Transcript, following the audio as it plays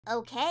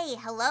Okay,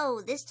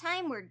 hello. This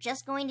time we're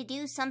just going to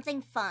do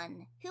something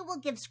fun. Who will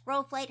give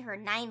Squirrelflight her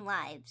 9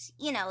 lives?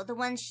 You know, the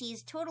ones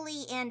she's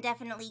totally and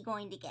definitely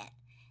going to get.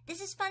 This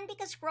is fun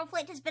because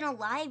Squirrelflight has been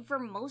alive for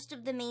most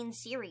of the main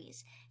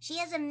series. She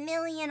has a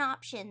million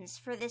options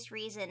for this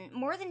reason,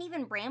 more than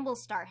even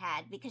Bramblestar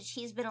had, because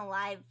she's been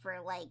alive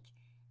for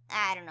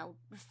I don't know,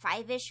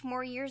 5-ish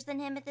more years than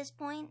him at this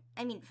point.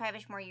 I mean,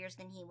 5-ish more years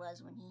than he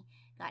was when he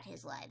got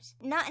his lives.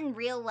 Not in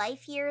real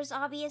life years,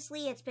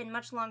 obviously. It's been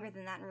much longer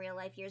than that in real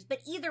life years. But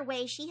either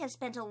way, she has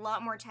spent a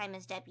lot more time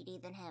as deputy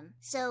than him.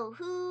 So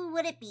who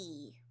would it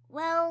be?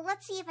 Well,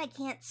 let's see if I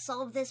can't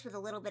solve this with a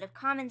little bit of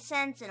common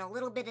sense and a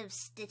little bit of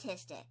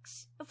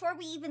statistics. Before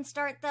we even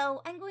start,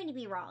 though, I'm going to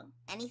be wrong.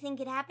 Anything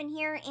could happen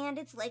here, and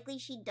it's likely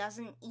she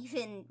doesn't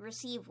even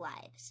receive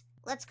lives.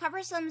 Let's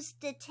cover some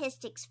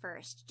statistics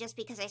first, just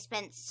because I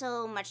spent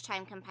so much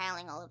time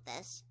compiling all of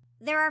this.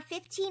 There are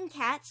 15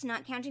 cats,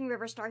 not counting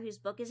Riverstar, whose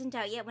book isn't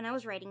out yet when I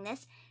was writing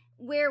this,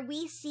 where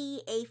we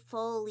see a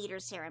full leader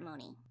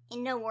ceremony.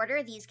 In no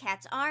order, these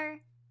cats are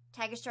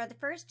Tigerstar the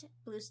First,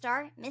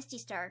 Bluestar,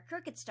 Mistystar,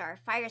 Crookedstar,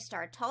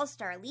 Firestar,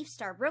 Tallstar,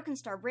 Leafstar,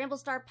 Brokenstar,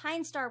 Bramblestar,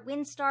 Pinestar,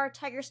 Windstar,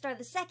 Tigerstar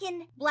the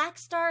Second,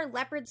 Blackstar,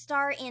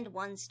 Leopardstar, and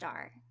One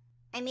Star.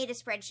 I made a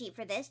spreadsheet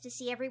for this to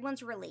see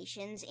everyone's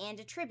relations and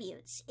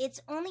attributes.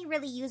 It's only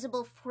really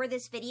usable for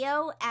this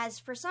video, as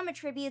for some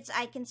attributes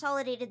I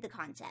consolidated the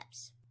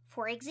concepts.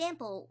 For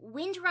example,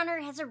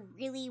 Windrunner has a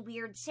really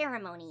weird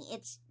ceremony.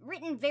 It's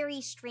written very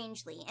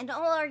strangely, and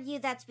I'll argue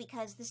that's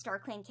because the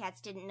StarClan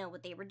cats didn't know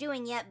what they were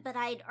doing yet, but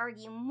I'd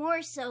argue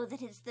more so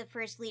that it's the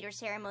first leader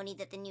ceremony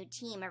that the new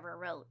team ever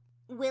wrote.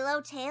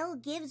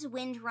 Willowtail gives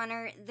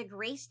Windrunner the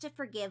grace to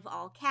forgive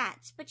all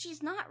cats, but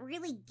she's not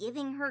really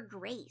giving her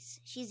grace.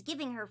 She's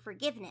giving her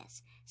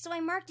forgiveness, so I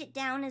marked it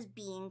down as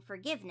being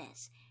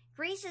forgiveness.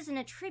 Grace is an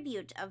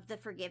attribute of the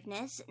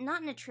forgiveness,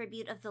 not an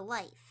attribute of the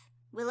life.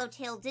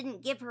 Willowtail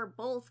didn't give her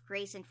both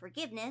grace and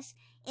forgiveness,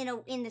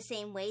 in the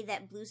same way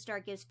that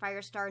Bluestar gives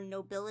Firestar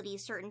nobility,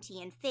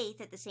 certainty, and faith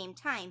at the same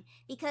time,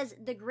 because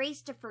the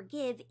grace to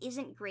forgive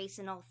isn't grace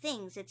in all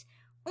things, it's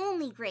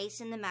only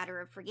grace in the matter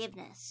of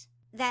forgiveness.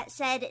 That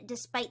said,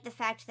 despite the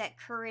fact that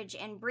courage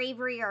and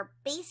bravery are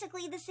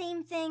basically the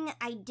same thing,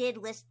 I did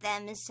list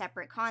them as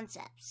separate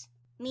concepts.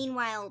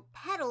 Meanwhile,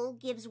 Petal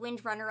gives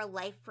Windrunner a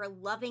life for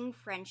loving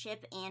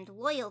friendship and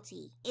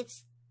loyalty.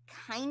 It's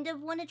kind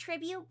of one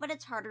attribute, but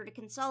it's harder to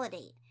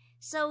consolidate.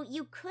 So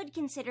you could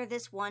consider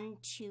this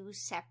two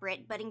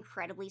separate but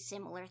incredibly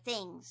similar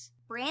things.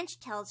 Branch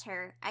tells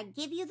her, I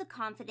give you the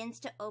confidence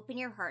to open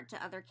your heart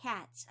to other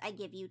cats. I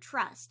give you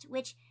trust,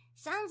 which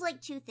sounds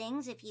like two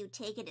things if you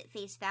take it at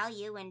face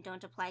value and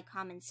don't apply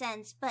common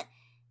sense, but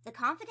the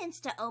confidence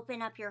to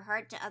open up your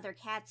heart to other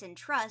cats and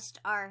trust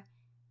are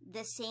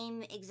the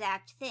same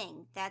exact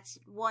thing. That's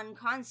one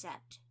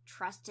concept,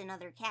 trust in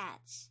other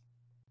cats.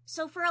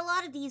 So for a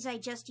lot of these, I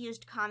just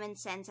used common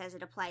sense as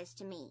it applies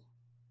to me.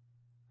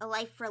 A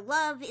life for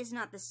love is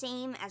not the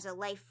same as a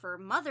life for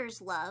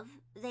mother's love.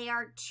 They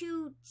are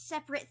two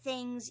separate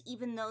things,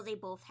 even though they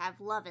both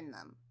have love in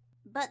them.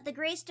 But the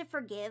grace to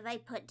forgive I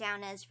put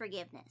down as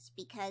forgiveness,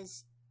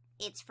 because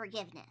it's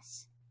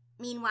forgiveness.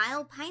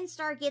 Meanwhile,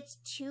 Pinestar gets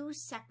 2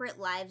 separate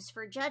lives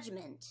for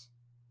judgment.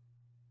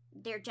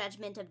 They're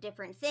judgment of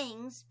different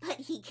things,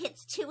 but he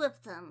gets 2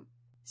 of them.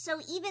 So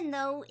even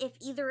though if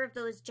either of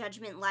those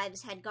judgment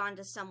lives had gone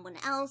to someone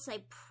else,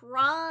 I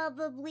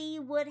probably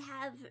would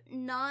have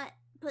not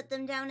put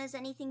them down as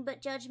anything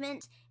but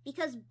judgment,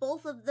 because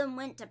both of them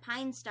went to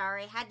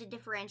Pinestar, I had to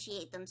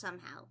differentiate them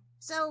somehow.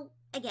 So,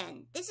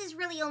 again, this is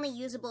really only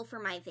usable for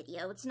my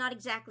video, it's not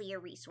exactly a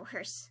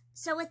resource.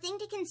 So a thing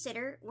to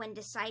consider when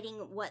deciding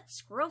what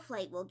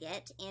Squirrelflight will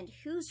get, and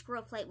who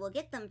Squirrelflight will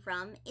get them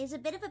from, is a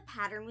bit of a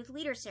pattern with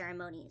leader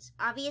ceremonies.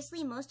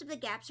 Obviously, most of the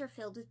gaps are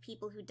filled with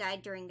people who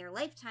died during their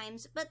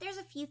lifetimes, but there's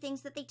a few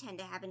things that they tend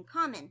to have in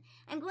common.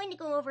 I'm going to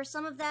go over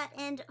some of that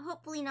and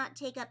hopefully not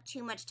take up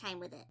too much time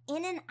with it.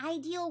 In an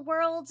ideal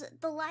world,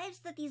 the lives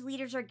that these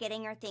leaders are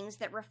getting are things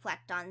that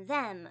reflect on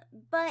them,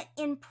 but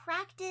in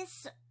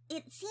practice,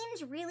 it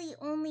seems really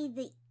only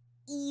the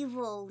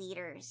evil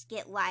leaders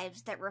get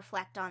lives that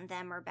reflect on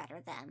them or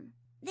better them.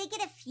 They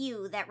get a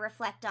few that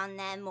reflect on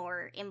them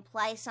or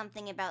imply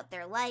something about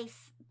their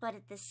life, but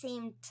at the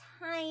same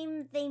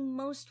time, they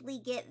mostly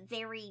get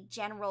very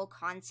general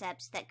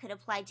concepts that could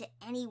apply to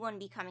anyone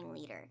becoming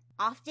leader.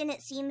 Often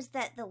it seems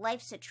that the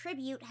life's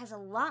attribute has a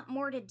lot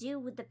more to do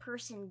with the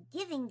person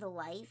giving the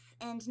life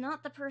and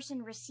not the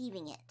person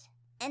receiving it.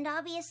 And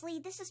obviously,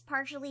 this is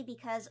partially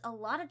because a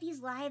lot of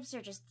these lives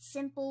are just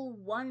simple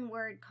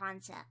one-word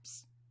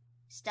concepts.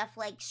 Stuff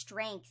like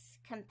strength,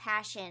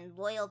 compassion,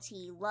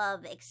 loyalty,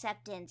 love,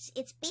 acceptance.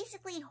 It's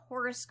basically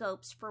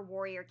horoscopes for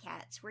warrior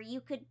cats, where you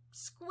could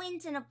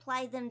squint and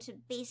apply them to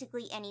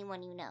basically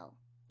anyone you know.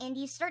 And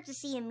you start to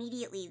see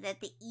immediately that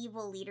the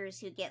evil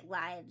leaders who get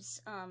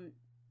lives,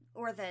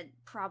 or the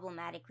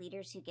problematic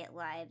leaders who get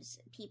lives,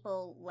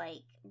 people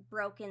like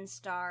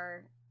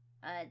Brokenstar,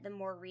 the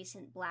more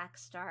recent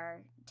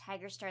Blackstar,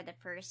 Tigerstar the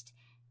First,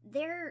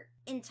 Their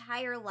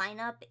entire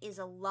lineup is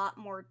a lot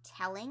more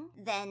telling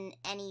than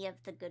any of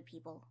the good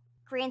people.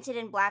 Granted,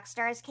 in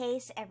Blackstar's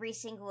case, every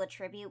single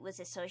attribute was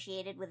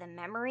associated with a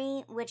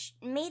memory, which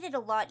made it a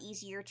lot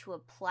easier to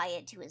apply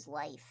it to his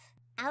life.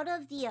 Out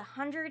of the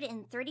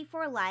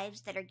 134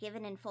 lives that are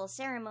given in full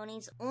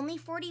ceremonies, only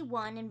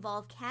 41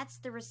 involve cats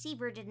the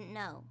receiver didn't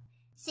know.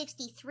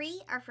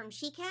 63 are from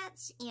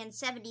she-cats, and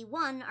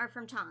 71 are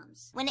from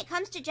toms. When it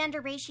comes to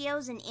gender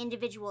ratios in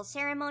individual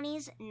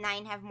ceremonies,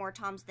 9 have more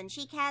toms than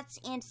she-cats,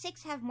 and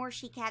 6 have more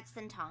she-cats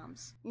than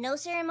toms. No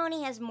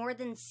ceremony has more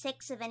than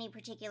 6 of any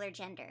particular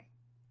gender.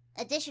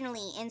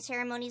 Additionally, in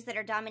ceremonies that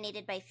are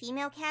dominated by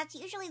female cats,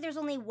 usually there's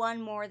only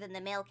 1 more than the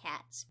male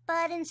cats.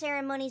 But in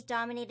ceremonies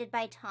dominated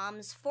by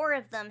toms, 4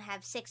 of them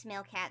have 6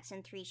 male cats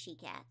and 3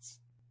 she-cats.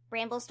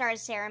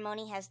 Bramblestar's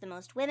ceremony has the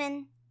most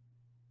women,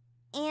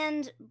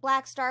 and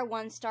Black Star,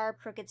 One Star,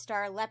 Crooked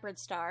Star, Leopard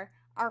Star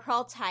are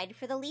all tied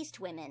for the least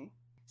women.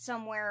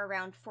 Somewhere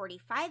around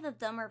 45 of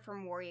them are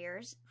from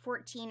warriors,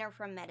 14 are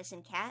from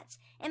medicine cats,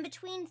 and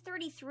between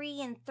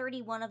 33 and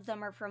 31 of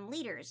them are from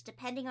leaders,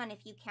 depending on if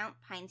you count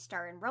Pine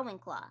Star and Rowan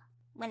Claw.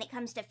 When it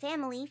comes to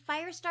family,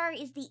 Firestar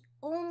is the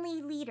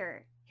only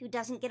leader who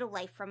doesn't get a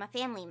life from a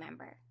family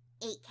member.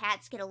 8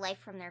 cats get a life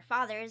from their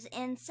fathers,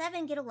 and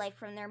 7 get a life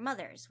from their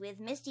mothers, with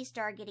Misty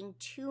Star getting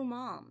 2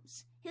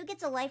 moms. Who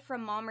gets a life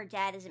from mom or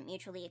dad isn't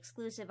mutually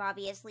exclusive,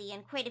 obviously,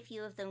 and quite a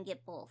few of them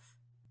get both.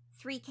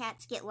 3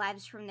 cats get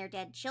lives from their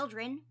dead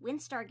children,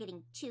 Windstar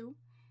getting 2.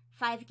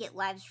 5 get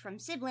lives from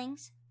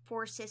siblings,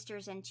 4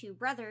 sisters and 2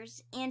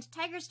 brothers, and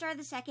Tigerstar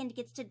II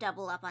gets to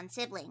double up on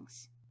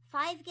siblings.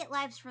 5 get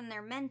lives from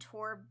their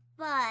mentor,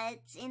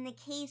 but in the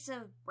case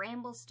of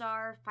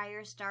Bramblestar,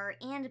 Firestar,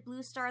 and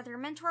Bluestar, their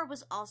mentor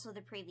was also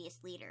the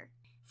previous leader.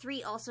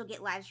 3 also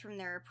get lives from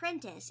their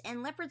apprentice,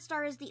 and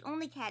Leopardstar is the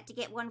only cat to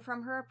get one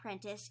from her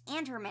apprentice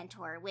and her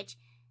mentor, which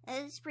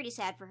is pretty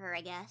sad for her,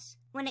 I guess.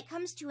 When it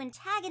comes to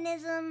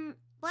antagonism,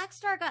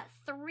 Blackstar got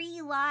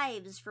 3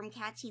 lives from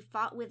cats he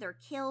fought with or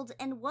killed,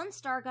 and 1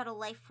 star got a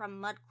life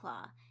from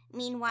Mudclaw.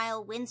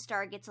 Meanwhile,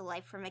 Windstar gets a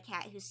life from a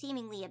cat who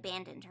seemingly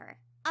abandoned her.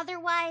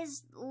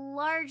 Otherwise,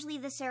 largely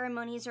the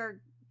ceremonies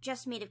are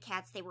just made of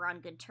cats they were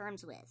on good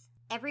terms with.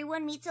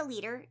 Everyone meets a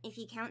leader, if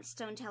you count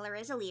Stoneteller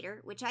as a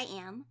leader, which I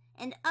am,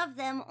 and of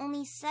them,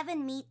 only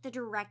 7 meet the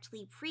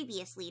directly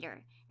previous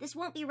leader. This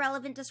won't be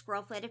relevant to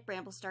Squirrelflight if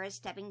Bramblestar is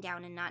stepping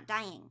down and not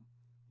dying.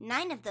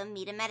 9 of them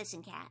meet a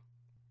medicine cat.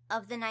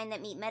 Of the 9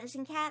 that meet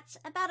medicine cats,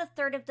 about a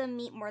third of them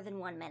meet more than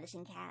 1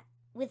 medicine cat,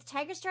 with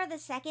Tigerstar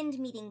II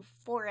meeting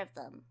 4 of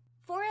them.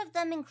 4 of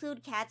them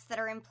include cats that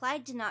are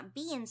implied to not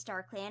be in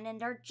StarClan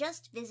and are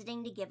just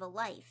visiting to give a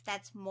life.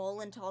 That's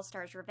Mole in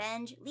Tallstar's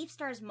Revenge,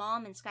 Leafstar's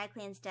Mom in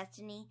SkyClan's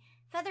Destiny,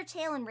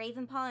 Feathertail and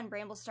Ravenpaw in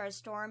Bramblestar's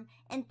Storm,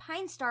 and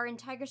Pine Star and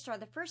Tigerstar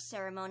the First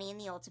Ceremony in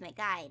the Ultimate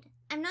Guide.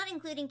 I'm not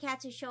including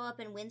cats who show up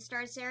in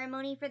Windstar's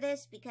ceremony for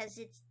this because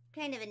it's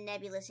kind of a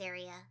nebulous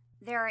area.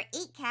 There are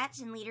 8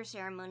 cats in leader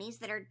ceremonies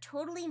that are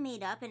totally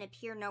made up and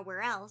appear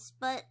nowhere else,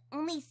 but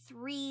only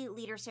 3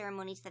 leader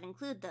ceremonies that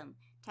include them.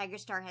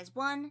 Tigerstar has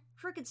 1,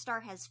 Crooked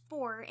Star has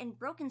 4, and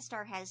Broken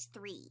Star has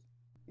 3.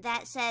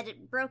 That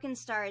said, Broken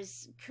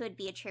Stars could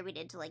be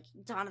attributed to, like,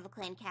 Dawn of the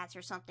Clan cats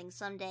or something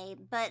someday,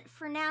 but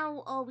for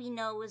now, all we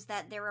know is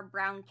that they're a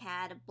brown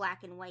cat, a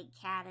black and white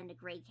cat, and a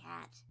gray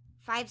cat.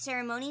 5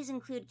 ceremonies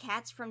include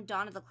cats from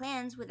Dawn of the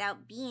Clans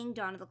without being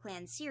Dawn of the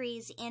Clans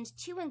series, and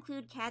 2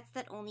 include cats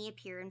that only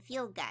appear in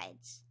field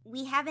guides.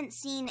 We haven't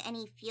seen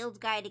any field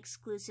guide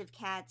exclusive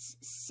cats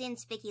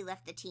since Vicky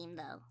left the team,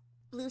 though.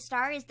 Blue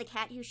Star is the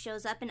cat who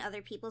shows up in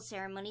other people's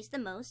ceremonies the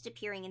most,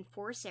 appearing in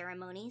 4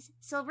 ceremonies.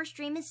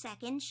 Silverstream is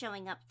second,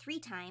 showing up 3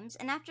 times,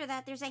 and after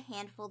that there's a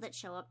handful that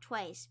show up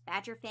twice.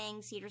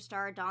 Badgerfang, Cedar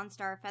Star,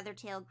 Dawnstar,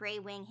 Feathertail,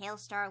 Greywing,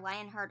 Hailstar,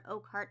 Lionheart,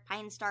 Oakheart,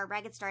 Pine Star,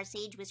 Ragged Star,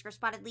 Sage, Whisker,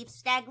 Spotted Leaf,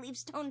 Stagleaf,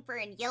 Stonefur,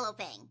 and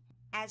Yellowfang.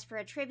 As for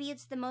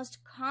attributes, the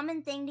most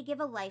common thing to give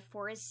a life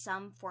for is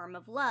some form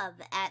of love,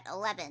 at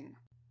 11.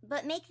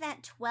 But make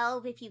that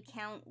 12 if you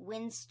count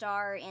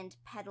Windstar and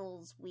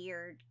Petal's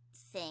weird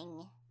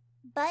thing.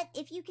 But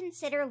if you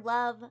consider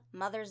love,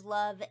 mother's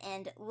love,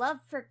 and love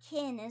for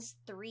kin as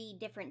 3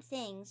 different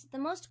things, the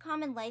most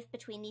common life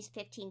between these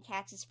 15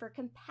 cats is for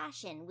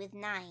compassion with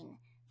 9,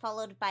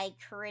 followed by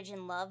courage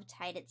and love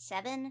tied at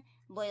 7,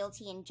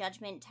 loyalty and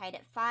judgment tied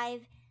at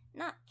 5,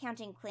 not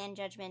counting clan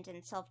judgment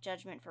and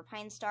self-judgment for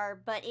Pine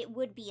Star, but it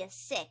would be a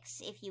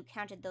 6 if you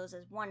counted those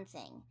as one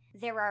thing.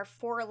 There are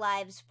 4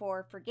 lives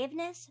for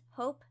forgiveness,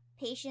 hope,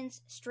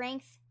 patience,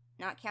 strength,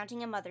 not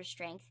counting a mother's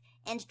strength,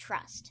 and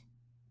trust.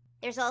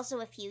 There's also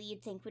a few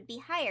you'd think would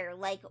be higher,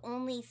 like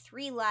only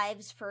 3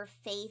 lives for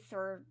faith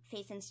or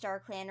faith in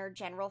StarClan or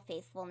general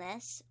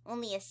faithfulness,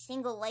 only a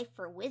single life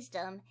for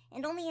wisdom,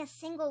 and only a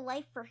single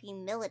life for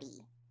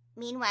humility.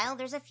 Meanwhile,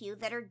 there's a few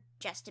that are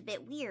just a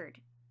bit weird.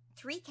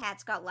 3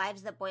 cats got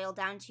lives that boil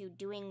down to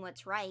doing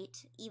what's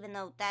right, even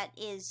though that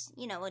is,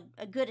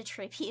 a good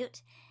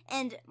attribute,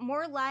 and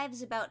more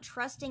lives about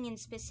trusting in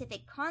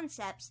specific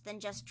concepts than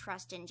just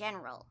trust in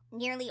general.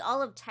 Nearly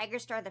all of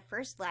Tigerstar the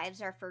First's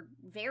lives are for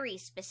very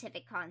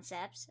specific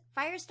concepts.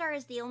 Firestar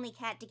is the only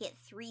cat to get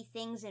 3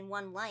 things in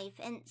one life,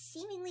 and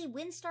seemingly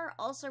Windstar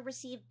also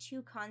received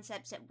 2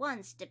 concepts at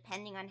once,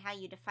 depending on how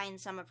you define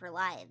some of her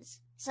lives.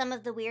 Some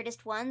of the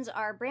weirdest ones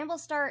are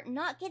Bramblestar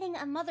not getting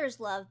a mother's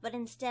love, but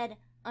instead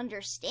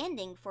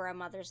understanding for a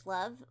mother's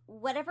love,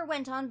 whatever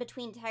went on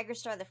between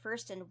Tigerstar the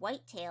First and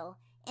Whitetail,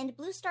 and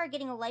Bluestar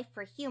getting a life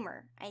for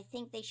humor. I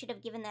think they should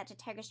have given that to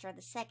Tigerstar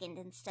the Second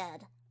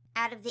instead.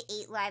 Out of the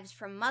 8 lives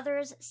from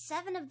mothers,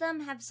 7 of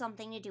them have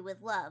something to do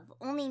with love.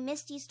 Only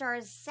Misty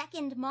Star's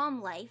second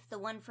mom life, the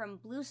one from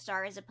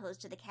Bluestar as opposed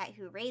to the cat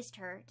who raised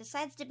her,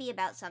 decides to be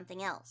about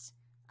something else.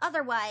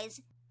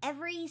 Otherwise,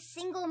 every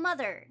single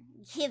mother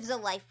gives a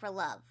life for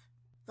love.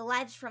 The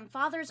lives from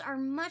fathers are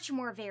much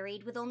more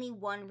varied, with only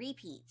 1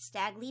 repeat,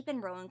 Stagleap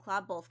and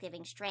Rowanclaw both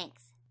giving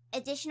strength.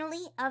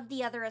 Additionally, of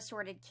the other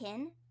assorted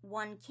kin,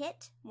 1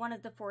 kit, 1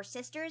 of the 4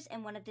 sisters,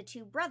 and 1 of the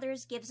 2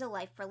 brothers gives a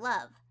life for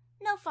love.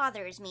 No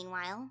fathers,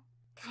 meanwhile.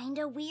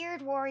 Kinda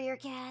weird, warrior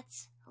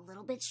cats. A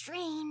little bit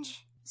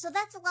strange. So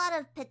that's a lot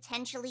of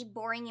potentially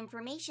boring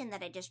information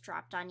that I just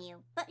dropped on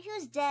you, but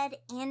who's dead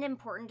and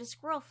important to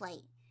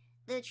Squirrelflight?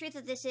 The truth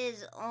of this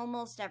is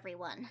almost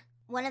everyone.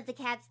 One of the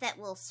cats that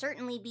will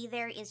certainly be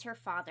there is her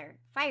father,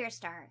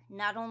 Firestar.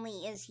 Not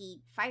only is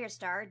he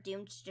Firestar,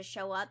 doomed to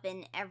show up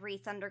in every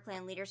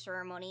ThunderClan leader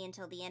ceremony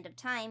until the end of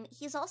time,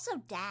 he's also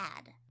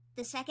Dad.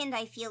 The second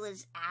I feel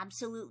is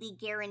absolutely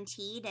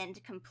guaranteed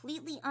and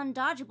completely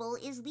undodgeable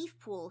is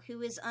Leafpool,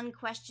 who is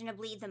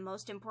unquestionably the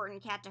most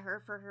important cat to her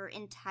for her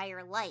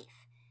entire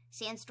life.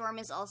 Sandstorm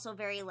is also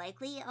very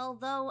likely,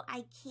 although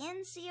I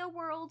can see a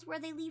world where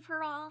they leave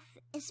her off,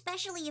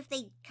 especially if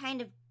they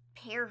kind of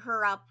pair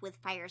her up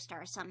with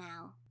Firestar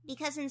somehow.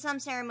 Because in some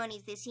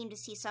ceremonies they seem to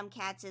see some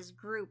cats as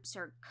groups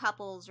or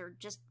couples or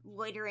just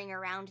loitering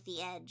around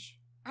the edge.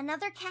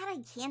 Another cat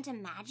I can't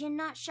imagine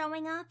not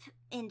showing up,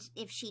 and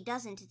if she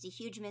doesn't it's a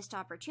huge missed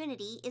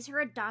opportunity, is her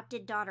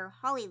adopted daughter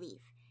Hollyleaf.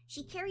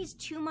 She carries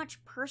too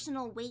much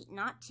personal weight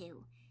not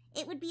to.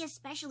 It would be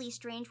especially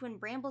strange when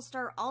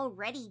Bramblestar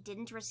already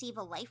didn't receive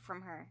a life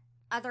from her.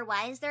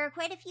 Otherwise, there are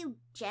quite a few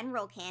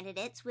general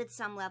candidates with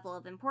some level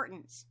of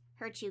importance.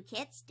 Her 2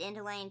 kits,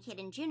 Dandelion Kit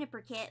and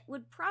Juniper Kit,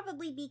 would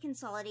probably be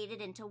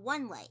consolidated into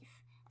 1 life.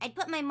 I'd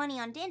put my money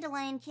on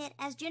Dandelion Kit,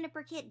 as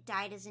Juniper Kit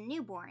died as a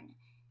newborn.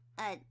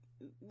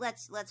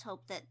 Let's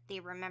hope that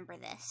they remember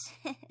this.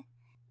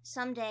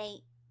 Someday,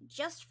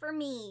 just for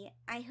me,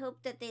 I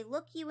hope that they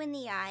look you in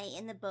the eye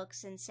in the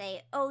books and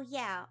say, oh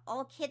yeah,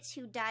 all kits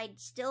who died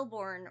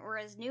stillborn or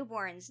as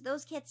newborns,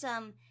 those kits,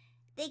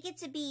 they get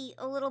to be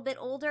a little bit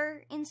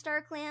older in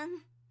StarClan.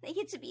 They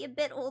get to be a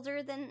bit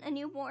older than a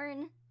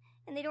newborn.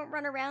 And they don't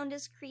run around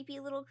as creepy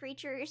little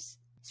creatures.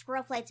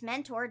 Squirrelflight's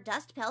mentor,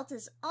 Dustpelt,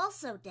 is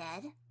also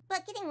dead,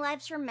 but getting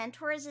lives from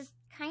mentors is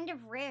kind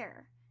of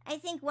rare. I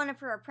think one of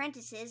her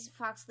apprentices,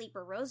 Foxleap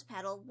or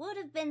Rosepetal, would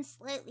have been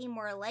slightly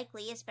more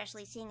likely,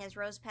 especially seeing as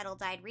Rosepetal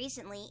died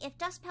recently, if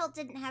Dustpelt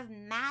didn't have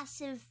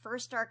massive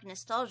First Arc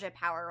nostalgia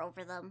power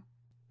over them.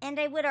 And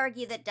I would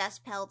argue that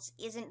Dustpelt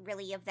isn't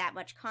really of that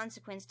much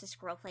consequence to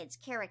Squirrelflight's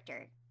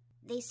character.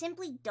 They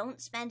simply don't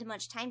spend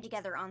much time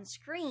together on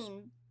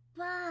screen,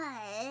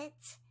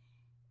 but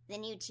the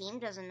new team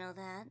doesn't know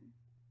that.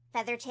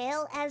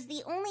 Feathertail, as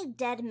the only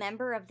dead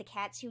member of the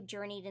cats who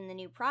journeyed in the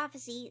New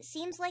Prophecy,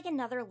 seems like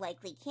another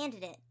likely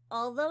candidate,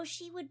 although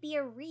she would be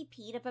a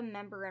repeat of a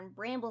member in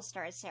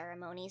Bramblestar's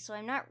ceremony, so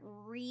I'm not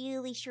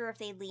really sure if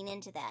they'd lean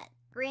into that.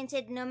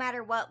 Granted, no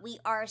matter what, we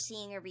are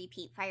seeing a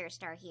repeat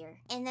Firestar here.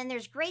 And then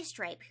there's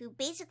Graystripe, who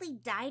basically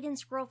died in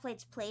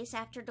Squirrelflight's place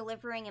after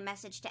delivering a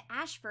message to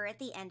Ashfur at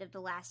the end of the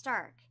last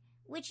arc,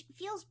 which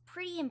feels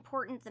pretty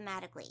important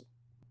thematically.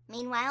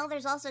 Meanwhile,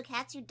 there's also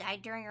cats who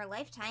died during her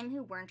lifetime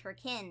who weren't her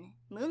kin.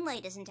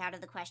 Moonlight isn't out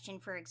of the question,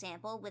 for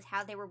example, with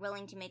how they were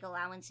willing to make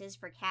allowances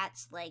for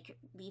cats like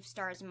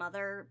Leafstar's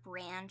mother,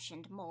 Branch,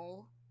 and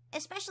Mole.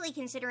 Especially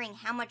considering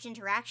how much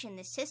interaction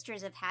the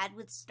sisters have had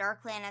with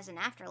StarClan as an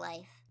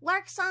afterlife.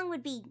 Larksong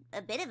would be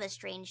a bit of a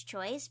strange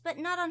choice, but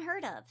not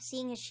unheard of,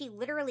 seeing as she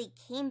literally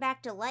came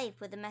back to life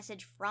with a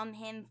message from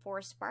him for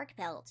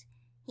Sparkpelt.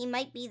 He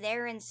might be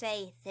there and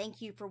say, "Thank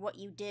you for what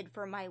you did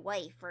for my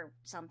wife," or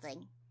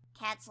something.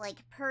 Cats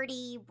like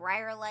Purdy,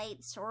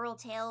 Briarlight,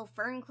 Sorreltail,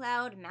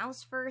 Ferncloud,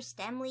 Mousefur,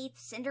 Stemleaf,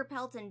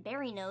 Cinderpelt, and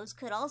Berrynose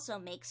could also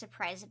make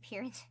surprise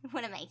appearance.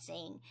 What am I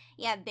saying?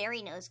 Yeah,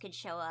 Berrynose could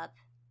show up.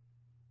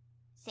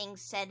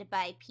 Things said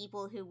by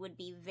people who would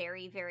be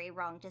very, very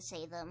wrong to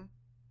say them.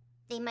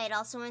 They might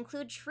also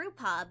include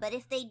Shrew-Paw, but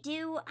if they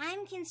do,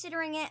 I'm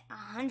considering it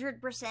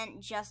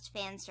 100% just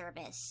fan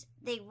service.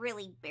 They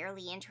really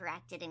barely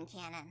interacted in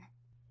canon.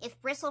 If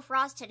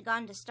Bristlefrost had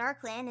gone to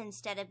StarClan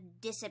instead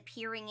of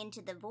disappearing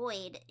into the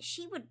void,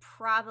 she would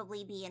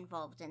probably be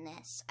involved in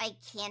this. I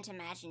can't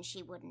imagine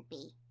she wouldn't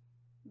be.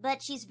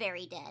 But she's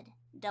very dead.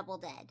 double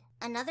dead.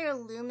 Another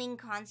looming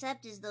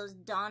concept is those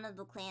Dawn of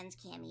the Clans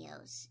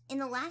cameos. In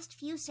the last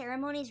few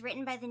ceremonies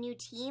written by the new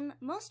team,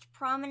 most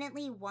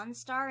prominently One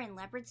Star and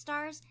Leopard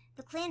Stars,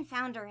 the clan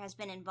founder has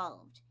been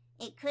involved.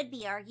 It could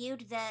be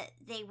argued that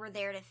they were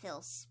there to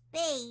fill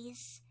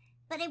space,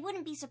 but I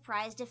wouldn't be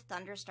surprised if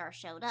Thunderstar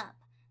showed up.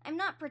 I'm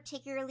not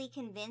particularly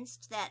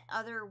convinced that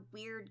other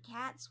weird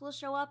cats will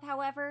show up,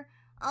 however.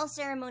 All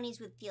ceremonies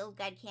with field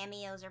guide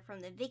cameos are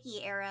from the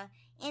Vicky era,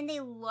 and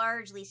they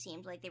largely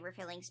seemed like they were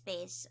filling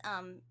space,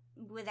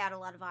 without a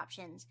lot of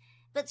options.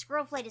 But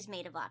Squirrelflight is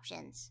made of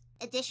options.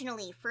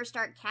 Additionally, first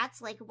art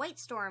cats like White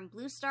Storm,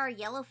 Blue Star,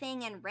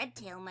 Yellowfang, and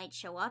Redtail might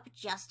show up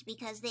just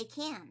because they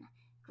can.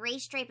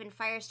 Graystripe and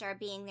Firestar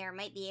being there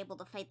might be able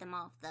to fight them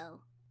off, though.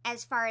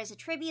 As far as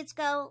attributes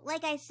go,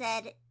 like I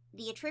said,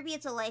 the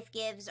attributes a life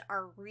gives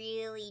are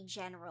really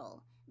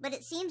general, but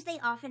it seems they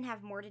often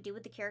have more to do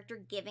with the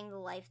character giving the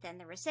life than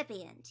the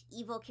recipient.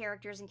 Evil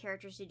characters and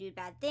characters who do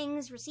bad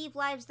things receive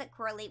lives that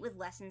correlate with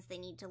lessons they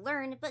need to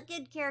learn, but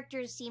good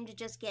characters seem to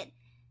just get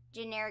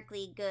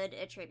generically good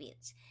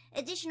attributes.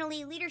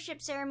 Additionally,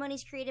 leadership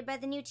ceremonies created by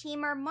the new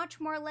team are much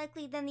more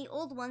likely than the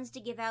old ones to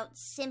give out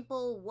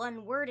simple,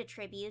 one-word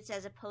attributes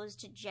as opposed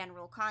to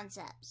general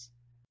concepts.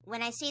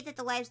 When I say that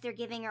the lives they're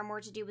giving are more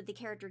to do with the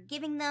character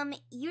giving them,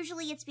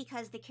 usually it's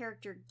because the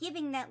character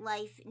giving that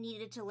life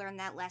needed to learn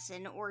that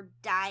lesson or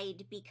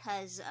died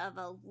because of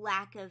a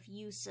lack of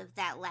use of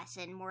that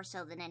lesson more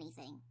so than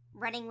anything.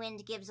 Running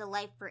Wind gives a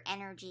life for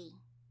energy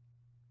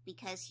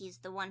because he's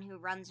the one who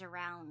runs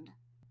around.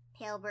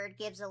 Palebird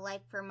gives a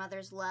life for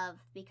mother's love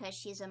because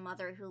she's a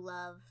mother who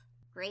love.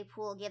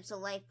 Greypool gives a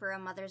life for a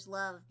mother's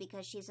love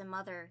because she's a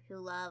mother who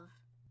love.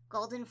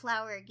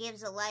 Goldenflower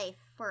gives a life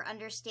for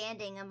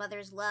understanding a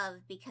mother's love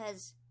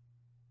because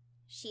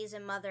she's a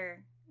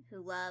mother who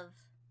love.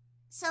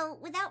 So,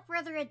 without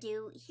further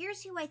ado,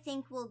 here's who I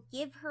think will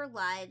give her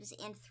lives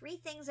and 3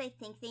 things I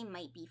think they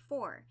might be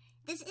for.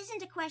 This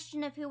isn't a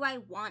question of who I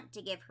want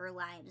to give her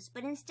lives,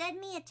 but instead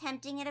me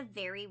attempting at a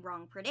very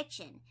wrong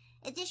prediction.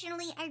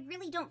 Additionally, I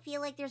really don't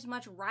feel like there's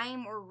much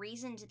rhyme or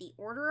reason to the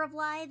order of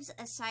lives,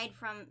 aside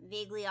from,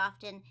 vaguely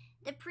often,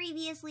 the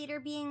previous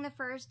leader being the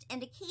first,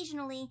 and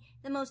occasionally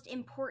the most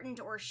important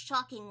or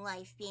shocking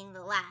life being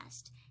the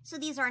last, so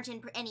these aren't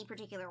in any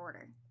particular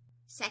order.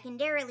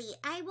 Secondarily,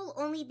 I will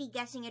only be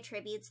guessing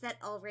attributes that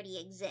already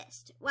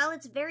exist. While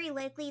it's very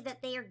likely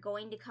that they are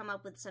going to come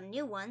up with some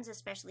new ones,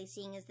 especially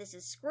seeing as this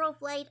is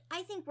Squirrelflight,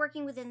 I think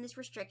working within this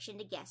restriction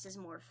to guess is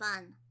more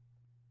fun.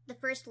 The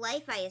first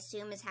life I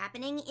assume is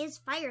happening is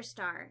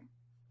Firestar.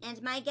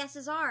 And my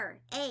guesses are,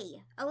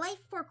 A life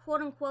for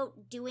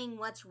quote-unquote doing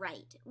what's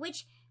right,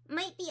 which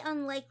might be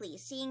unlikely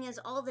seeing as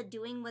all the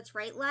doing what's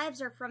right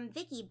lives are from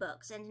Vicky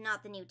books and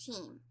not the new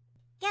team.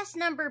 Guess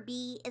number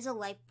B is a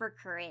life for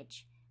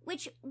courage,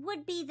 which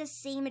would be the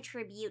same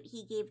attribute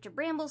he gave to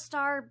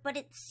Bramblestar, but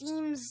it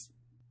seems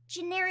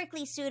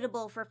generically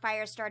suitable for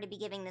Firestar to be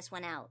giving this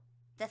one out.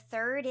 The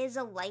third is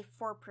a life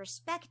for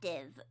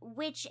perspective,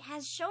 which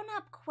has shown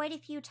up quite a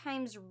few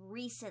times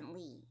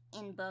recently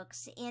in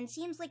books and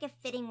seems like a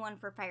fitting one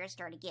for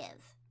Firestar to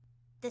give.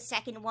 The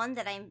second one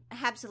that I'm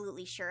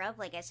absolutely sure of,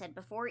 like I said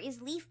before, is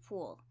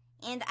Leafpool,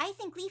 and I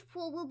think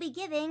Leafpool will be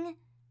giving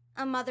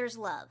a mother's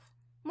love.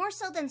 More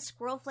so than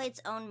Squirrelflight's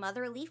own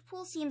mother,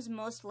 Leafpool seems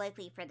most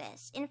likely for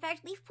this. In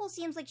fact, Leafpool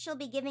seems like she'll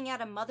be giving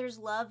out a mother's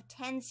love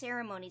 10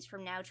 ceremonies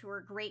from now to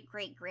her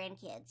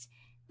great-great-grandkids.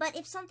 But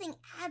if something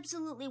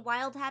absolutely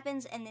wild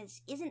happens and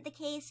this isn't the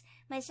case,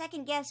 my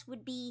second guess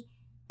would be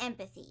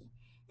empathy.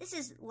 This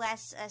is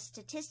less a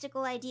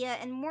statistical idea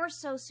and more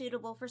so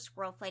suitable for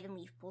Squirrelflight and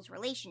Leafpool's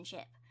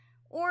relationship.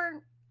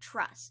 Or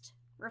trust,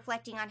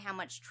 reflecting on how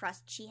much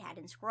trust she had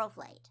in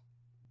Squirrelflight.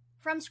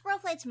 From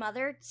Squirrelflight's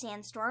mother,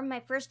 Sandstorm, my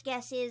first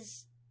guess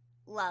is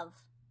love.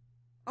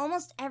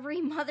 Almost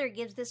every mother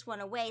gives this one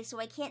away, so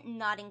I can't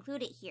not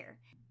include it here.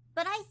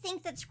 But I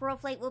think that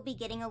Squirrelflight will be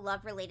getting a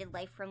love-related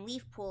life from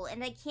Leafpool,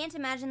 and I can't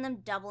imagine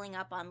them doubling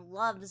up on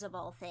loves of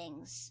all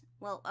things.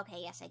 Well, okay,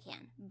 yes I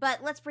can.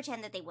 But let's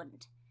pretend that they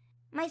wouldn't.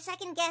 My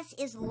second guess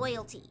is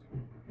loyalty.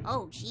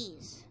 Oh,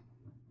 jeez.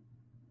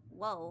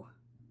 Whoa.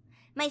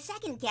 My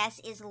second guess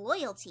is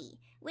loyalty,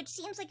 which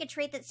seems like a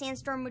trait that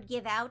Sandstorm would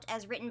give out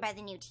as written by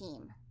the new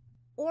team.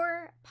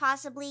 Or,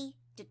 possibly,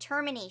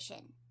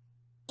 determination.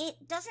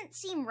 It doesn't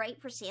seem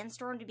right for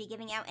Sandstorm to be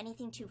giving out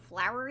anything too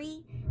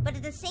flowery, but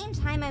at the same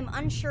time I'm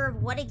unsure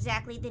of what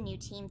exactly the new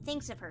team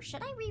thinks of her.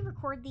 Should I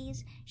re-record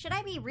these? Should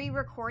I be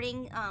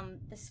re-recording,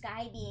 the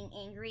sky being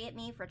angry at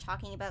me for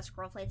talking about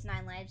Squirrelflight's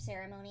 9 Lives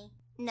ceremony?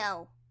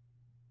 No.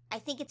 I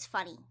think it's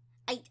funny.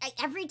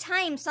 Every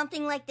time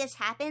something like this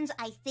happens,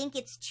 I think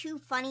it's too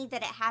funny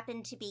that it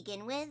happened to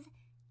begin with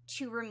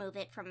to remove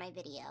it from my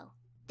video.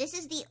 This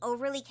is the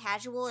overly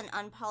casual and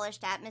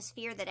unpolished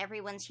atmosphere that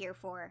everyone's here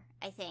for,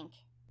 I think.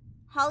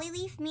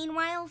 Hollyleaf,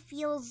 meanwhile,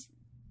 feels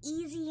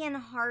easy and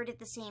hard at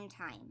the same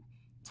time.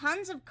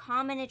 Tons of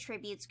common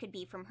attributes could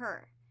be from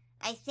her.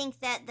 I think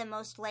that the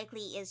most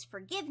likely is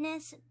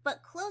forgiveness,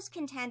 but close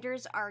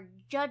contenders are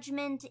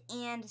judgment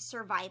and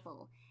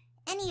survival.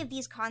 any of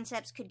these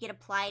concepts could get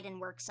applied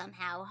and work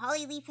somehow.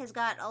 Hollyleaf has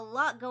got a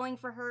lot going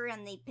for her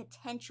on the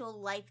potential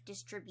life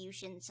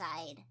distribution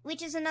side,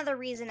 which is another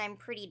reason I'm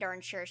pretty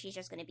darn sure she's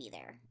just going to be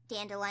there.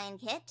 Dandelion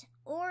Kit,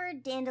 or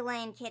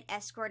Dandelion Kit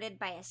escorted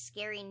by a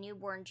scary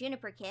newborn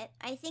Juniper Kit,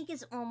 I think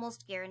is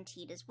almost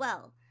guaranteed as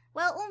well.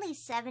 While only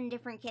 7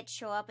 different kits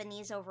show up in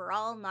these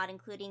overall, not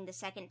including the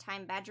second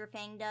time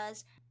Badgerfang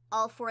does,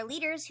 all 4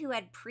 leaders who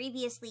had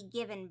previously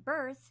given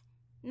birth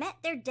met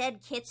their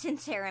dead kits in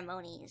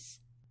ceremonies.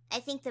 I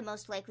think the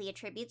most likely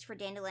attributes for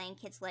Dandelion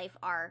Kit's life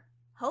are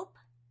hope,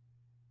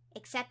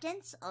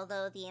 acceptance,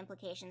 although the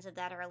implications of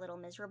that are a little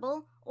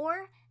miserable,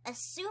 or,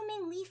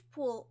 assuming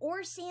Leafpool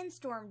or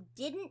Sandstorm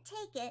didn't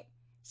take it,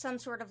 some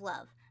sort of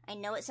love. I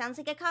know it sounds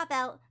like a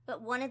cop-out,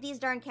 but one of these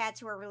darn cats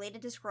who are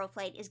related to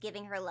Squirrelflight is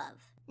giving her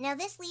love. Now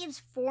this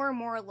leaves 4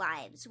 more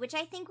lives, which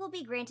I think will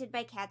be granted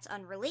by cats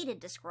unrelated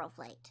to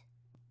Squirrelflight.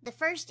 The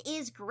first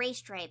is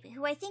Graystripe,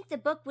 who I think the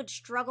book would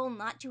struggle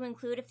not to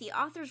include if the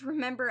authors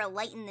remember A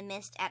Light in the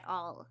Mist at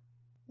all.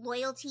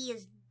 Loyalty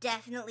is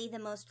definitely the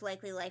most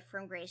likely life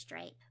from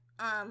Graystripe.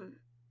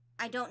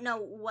 I don't know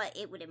what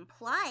it would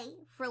imply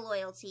for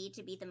Loyalty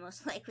to be the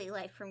most likely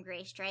life from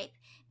Graystripe,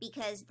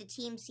 because the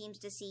team seems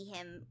to see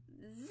him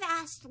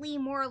vastly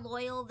more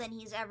loyal than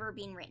he's ever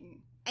been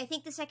written. I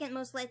think the second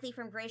most likely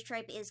from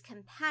Graystripe is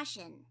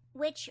Compassion,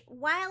 which,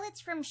 while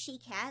it's from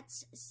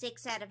she-cats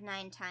 6 out of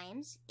 9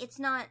 times, it's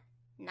not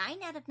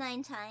 9 out of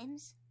 9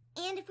 times.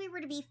 And if we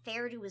were to be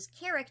fair to his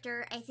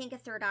character, I think a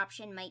third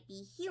option might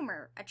be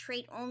Humor, a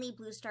trait only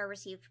Bluestar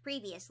received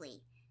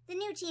previously. The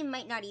new team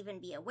might not even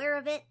be aware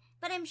of it,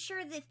 but I'm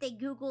sure that if they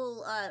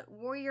Google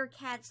warrior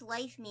cat's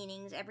life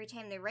meanings every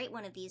time they write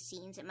one of these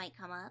scenes, it might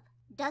come up.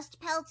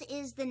 Dustpelt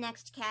is the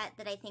next cat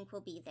that I think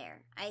will be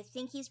there. I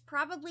think he's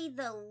probably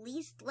the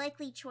least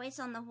likely choice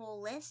on the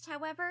whole list,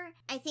 however.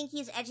 I think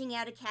he's edging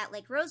out a cat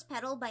like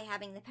Rosepetal by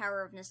having the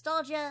power of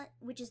nostalgia,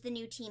 which is the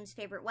new team's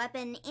favorite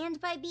weapon, and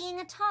by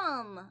being a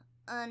Tom,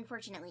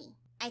 unfortunately.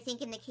 I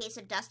think in the case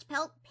of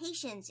Dustpelt,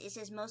 patience is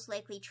his most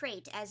likely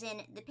trait, as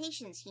in the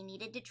patience he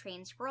needed to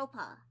train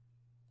Squirrelpaw.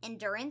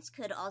 Endurance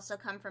could also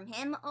come from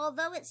him,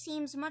 although it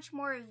seems much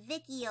more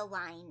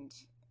Vicky-aligned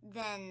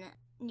than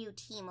new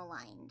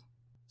team-aligned.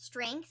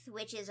 Strength,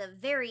 which is a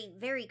very,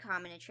 very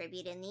common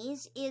attribute in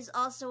these, is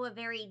also a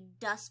very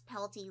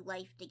Dustpelty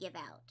life to give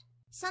out.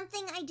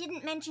 Something I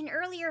didn't mention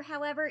earlier,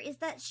 however, is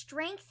that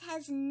strength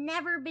has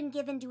never been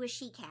given to a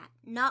she-cat,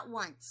 not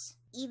once.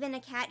 Even a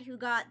cat who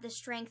got the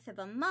strength of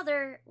a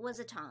mother was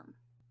a Tom.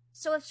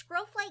 So if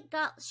Squirrelflight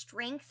got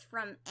strength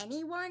from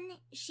anyone,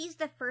 she's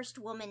the first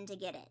woman to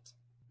get it.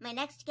 My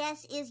next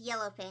guess is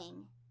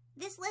Yellowfang.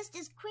 This list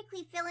is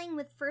quickly filling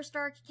with first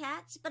arc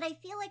cats, but I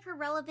feel like her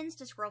relevance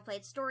to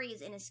Squirrelflight's story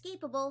is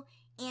inescapable,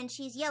 and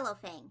she's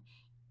Yellowfang.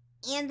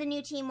 And the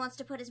new team wants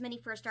to put as many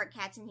first arc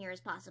cats in here as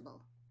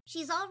possible.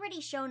 She's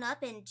already shown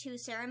up in 2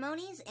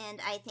 ceremonies, and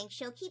I think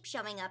she'll keep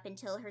showing up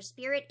until her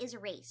spirit is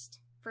erased.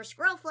 For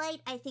Squirrelflight,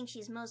 I think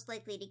she's most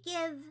likely to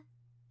give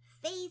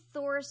faith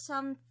or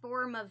some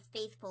form of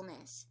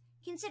faithfulness.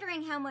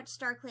 Considering how much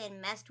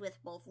StarClan messed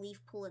with both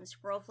Leafpool and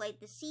Squirrelflight,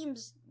 this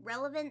seems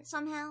relevant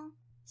somehow.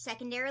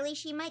 Secondarily,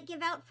 she might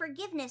give out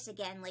forgiveness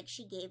again, like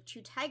she gave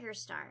to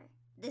Tigerstar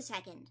the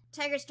second.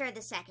 Tigerstar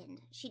the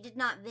second. She did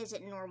not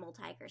visit normal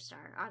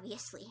Tigerstar,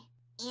 obviously.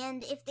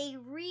 And if they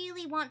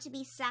really want to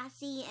be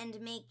sassy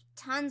and make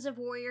tons of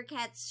warrior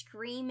cats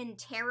scream in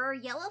terror,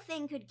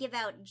 Yellowfang could give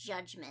out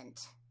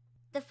judgment.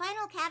 The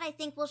final cat I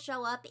think will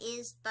show up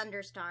is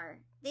Thunderstar.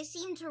 They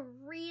seem to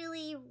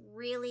really,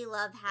 really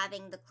love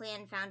having the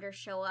clan founder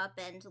show up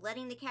and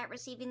letting the cat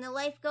receiving the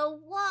life go,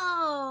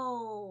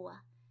 whoa!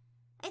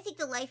 I think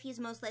the life he's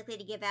most likely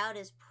to give out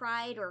is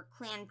Pride or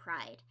Clan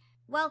Pride.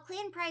 While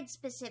Clan Pride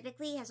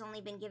specifically has only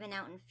been given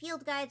out in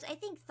field guides, I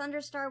think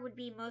Thunderstar would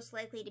be most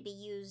likely to be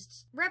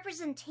used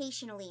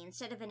representationally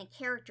instead of in a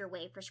character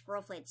way for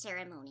Squirrelflight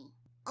ceremony.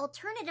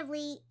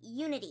 Alternatively,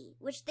 Unity,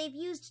 which they've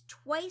used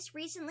twice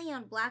recently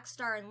on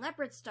Blackstar and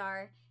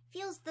Leopardstar,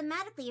 feels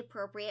thematically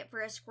appropriate for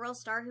a Squirrel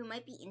Star who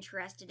might be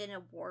interested in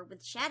a war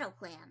with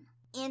ShadowClan.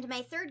 And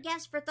my third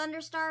guess for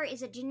Thunderstar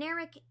is a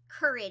generic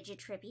courage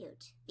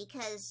attribute,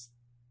 because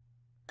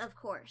of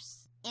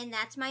course. And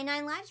that's my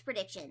 9 lives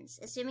predictions,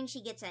 assuming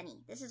she gets any.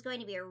 This is going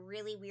to be a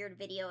really weird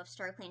video if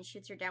StarClan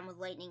shoots her down with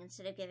lightning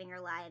instead of giving her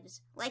lives,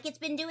 like it's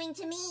been doing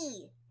to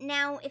me!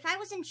 Now, if I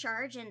was in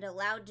charge and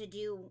allowed to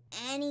do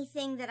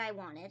anything that I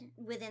wanted,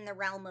 within the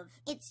realm of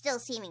it still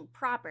seeming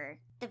proper,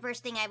 the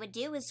first thing I would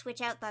do is switch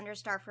out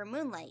Thunderstar for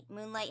Moonlight.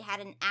 Moonlight had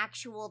an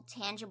actual,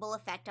 tangible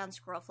effect on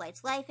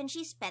Squirrelflight's life, and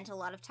she spent a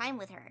lot of time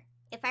with her.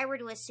 If I were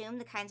to assume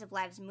the kinds of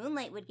lives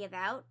Moonlight would give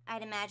out,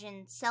 I'd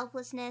imagine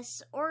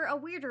selflessness, or a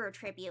weirder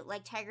attribute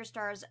like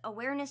Tigerstar's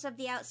awareness of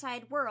the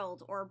outside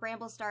world, or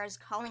Bramblestar's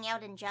calling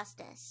out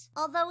injustice.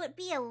 Although it'd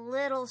be a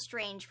little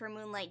strange for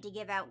Moonlight to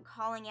give out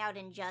calling out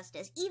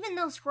injustice, even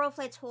though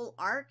Squirrelflight's whole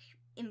arc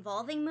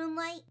involving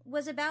Moonlight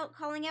was about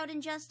calling out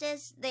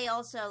injustice, they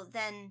also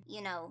then,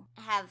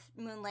 have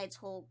Moonlight's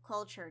whole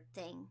culture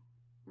thing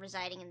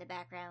residing in the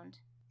background.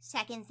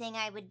 Second thing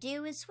I would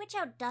do is switch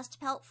out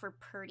Dustpelt for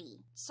Purdy.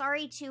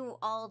 Sorry to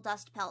all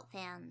Dustpelt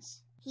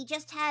fans. He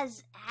just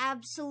has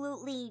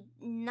absolutely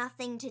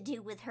nothing to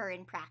do with her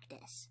in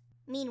practice.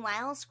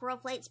 Meanwhile,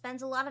 Squirrelflight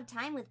spends a lot of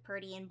time with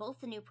Purdy in both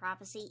the New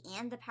Prophecy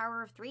and the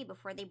Power of Three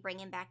before they bring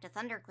him back to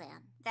ThunderClan.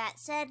 That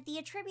said, the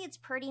attributes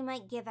Purdy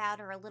might give out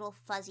are a little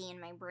fuzzy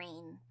in my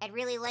brain. I'd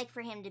really like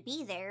for him to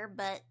be there,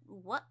 but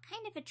what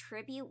kind of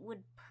attribute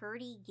would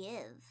Purdy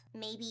give?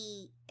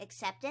 Maybe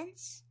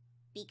acceptance?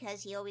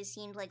 Because he always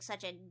seemed like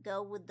such a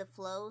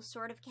go-with-the-flow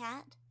sort of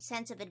cat.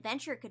 Sense of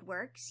adventure could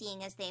work,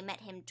 seeing as they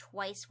met him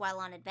twice while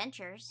on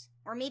adventures.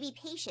 Or maybe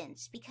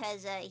patience,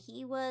 because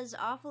he was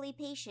awfully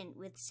patient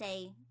with,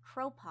 say,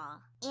 Crowpaw.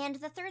 And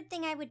the third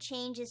thing I would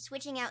change is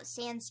switching out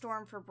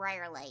Sandstorm for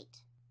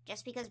Briarlight.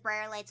 Just because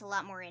Briarlight's a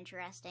lot more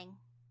interesting.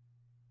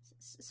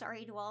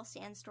 Sorry to all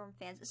Sandstorm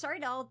fans. Sorry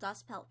to all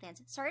Dustpelt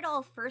fans. Sorry to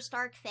all First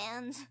Arc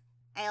fans.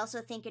 I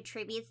also think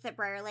attributes that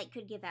Briarlight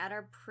could give out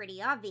are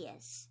pretty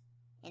obvious.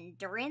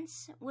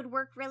 Endurance would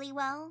work really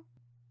well.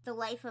 The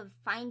life of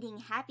finding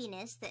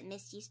happiness that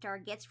Misty Star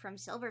gets from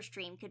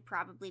Silverstream could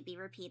probably be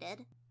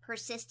repeated.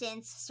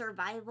 Persistence,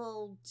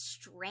 survival,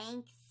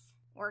 strength,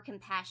 or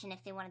compassion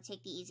if they want to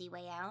take the easy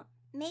way out.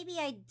 Maybe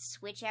I'd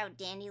switch out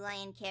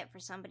Dandelion Kit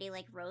for somebody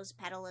like Rose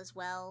Petal as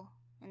well,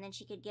 and then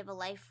she could give a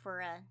life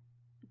for a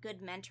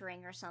good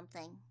mentoring or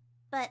something.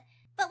 But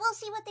we'll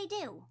see what they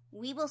do.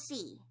 We will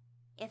see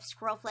if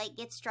Squirrelflight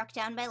gets struck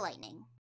down by lightning.